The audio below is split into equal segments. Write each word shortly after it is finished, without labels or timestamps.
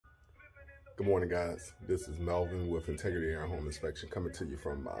Good morning, guys. This is Melvin with Integrity Air Home Inspection coming to you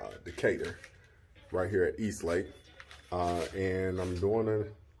from Decatur, right here at Eastlake. And I'm doing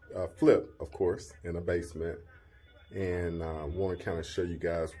a flip, of course, in a basement. And I want to kind of show you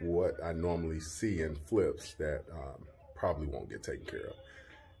guys what I normally see in flips that probably won't get taken care of.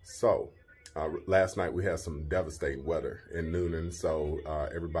 So, last night we had some devastating weather in Noonan. So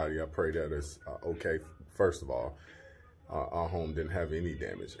everybody, I pray that it's okay. First of all, our home didn't have any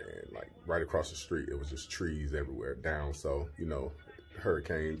damage, and like right across the street, it was just trees everywhere down. So, you know,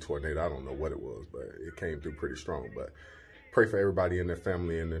 hurricane, tornado, I don't know what it was, but it came through pretty strong. But pray for everybody and their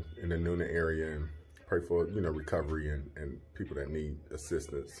family in the Noonan area, and pray for, you know, recovery and people that need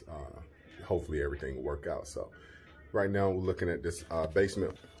assistance. Hopefully everything will work out. So right now we're looking at this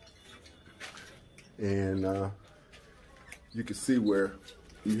basement, and you can see where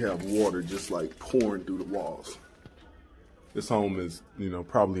you have water just like pouring through the walls. This home is, you know,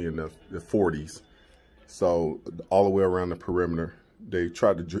 probably in the 40s. So all the way around the perimeter, they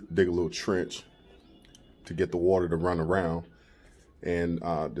tried to dig a little trench to get the water to run around. And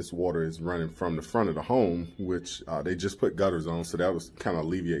this water is running from the front of the home, which they just put gutters on. So that was kind of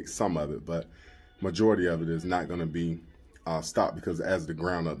alleviate some of it, but majority of it is not going to be stopped, because as the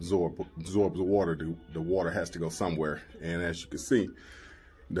ground absorbs the water, the water has to go somewhere. And as you can see,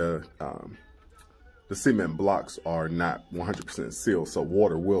 the cement blocks are not 100% sealed, so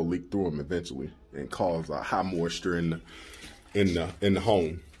water will leak through them eventually and cause high moisture in the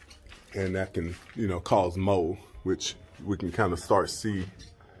home, and that can, you know, cause mold, which we can kind of start see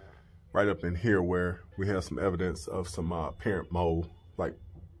right up in here where we have some evidence of some parent mold like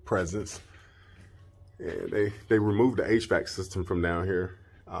presence. And they removed the HVAC system from down here,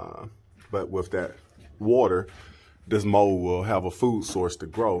 but with that water, this mold will have a food source to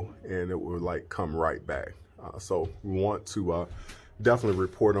grow, and it will like come right back. So we want to definitely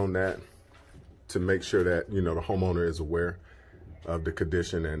report on that to make sure that, you know, the homeowner is aware of the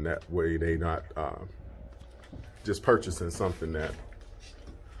condition, and that way they not just purchasing something that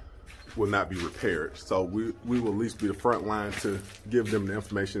will not be repaired. So we will at least be the front line to give them the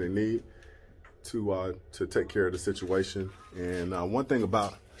information they need to take care of the situation. And one thing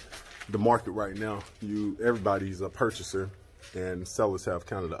about the market right now, everybody's a purchaser, and sellers have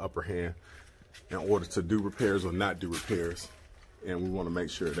kind of the upper hand in order to do repairs or not do repairs. And we want to make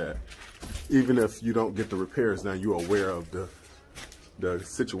sure that even if you don't get the repairs now, you're aware of the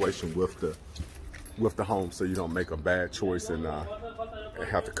situation with the home, so you don't make a bad choice and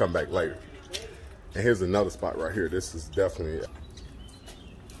have to come back later. And here's another spot right here. This is definitely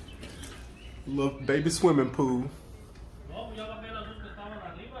a little baby swimming pool.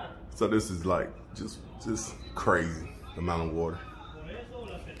 So this is like just crazy amount of water.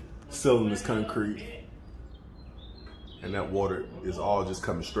 Ceiling is concrete, and that water is all just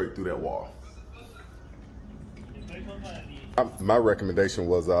coming straight through that wall. My recommendation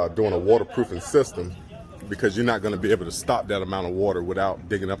was doing a waterproofing system, because you're not going to be able to stop that amount of water without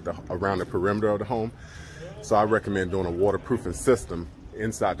digging up around the perimeter of the home. So I recommend doing a waterproofing system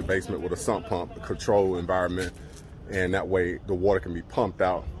inside the basement with a sump pump, a control environment, and that way the water can be pumped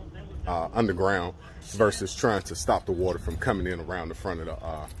out underground versus trying to stop the water from coming in around the front of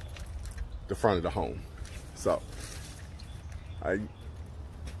the home. So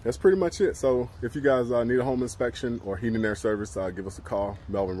that's pretty much it. So if you guys need a home inspection or heating and air service, give us a call.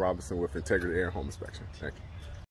 Melvin Robinson with Integrity Air Home Inspection. Thank you.